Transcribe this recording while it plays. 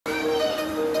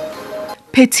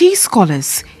Petite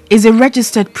Scholars is a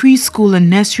registered preschool and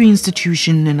nursery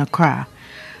institution in Accra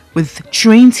with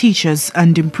trained teachers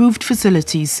and improved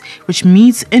facilities which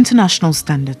meets international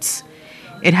standards.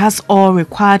 It has all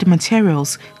required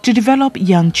materials to develop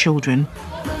young children.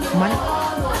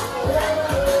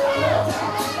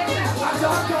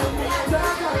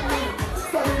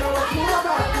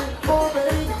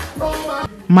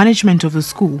 Management of the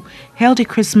school held a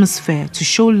Christmas fair to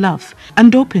show love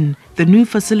and open the new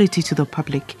facility to the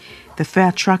public. The fair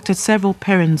attracted several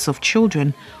parents of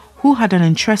children who had an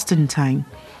interesting time.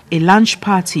 A lunch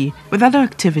party with other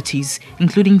activities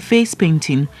including face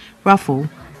painting, raffle,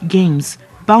 games,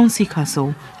 bouncy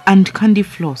castle and candy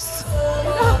floss.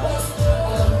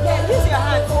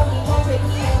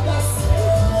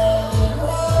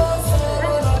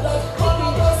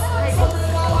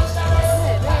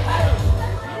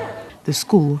 The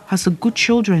school has a good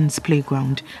children's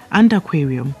playground and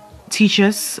aquarium.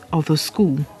 Teachers of the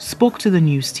school spoke to the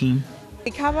news team.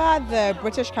 We cover the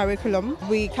British curriculum.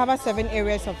 We cover 7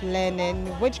 areas of learning,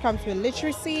 which comes with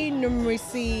literacy,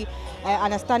 numeracy,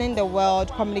 understanding the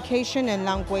world, communication and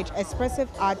language, expressive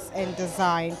arts and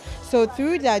design. So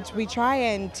through that, we try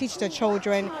and teach the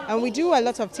children, and we do a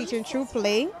lot of teaching through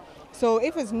play. So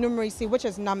if it's numeracy, which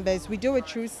is numbers, we do it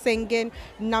through singing,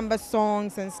 number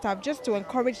songs and stuff, just to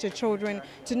encourage the children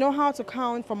to know how to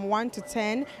count from 1 to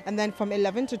 10 and then from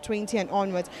 11 to 20 and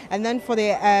onwards. And then for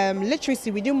the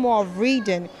literacy, we do more of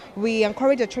reading. We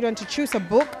encourage the children to choose a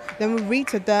book, then we read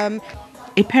to them.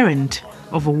 A parent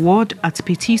of a ward at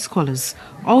Petite Scholars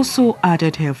also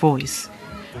added her voice.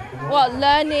 Well,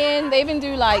 learning, they even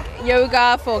do like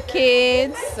yoga for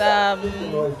kids,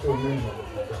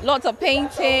 lots of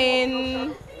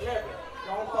painting,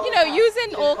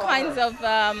 using all kinds of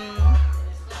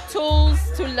tools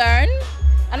to learn.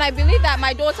 And I believe that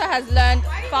my daughter has learned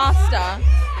faster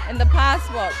in the past,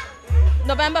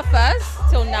 November 1st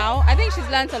till now. I think she's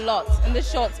learned a lot in this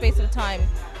short space of time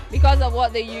because of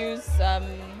what they use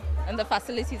and the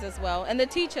facilities as well, and the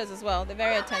teachers as well. They're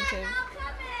very attentive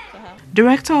to her.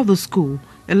 Director of the school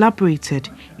elaborated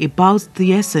about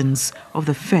the essence of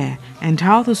the fair and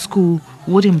how the school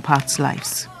would impact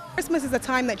lives. Christmas is a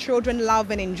time that children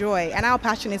love and enjoy, and our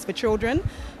passion is for children.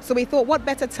 So we thought, what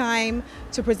better time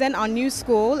to present our new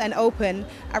school and open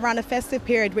around a festive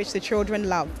period which the children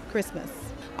love, Christmas.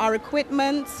 Our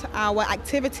equipment, our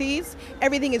activities,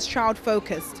 everything is child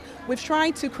focused. We've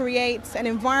tried to create an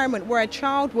environment where a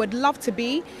child would love to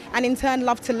be and in turn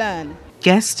love to learn.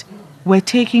 Guests were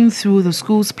taken through the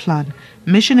school's plan,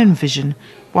 mission and vision,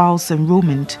 whilst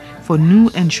enrollment for new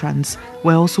entrants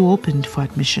were also opened for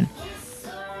admission.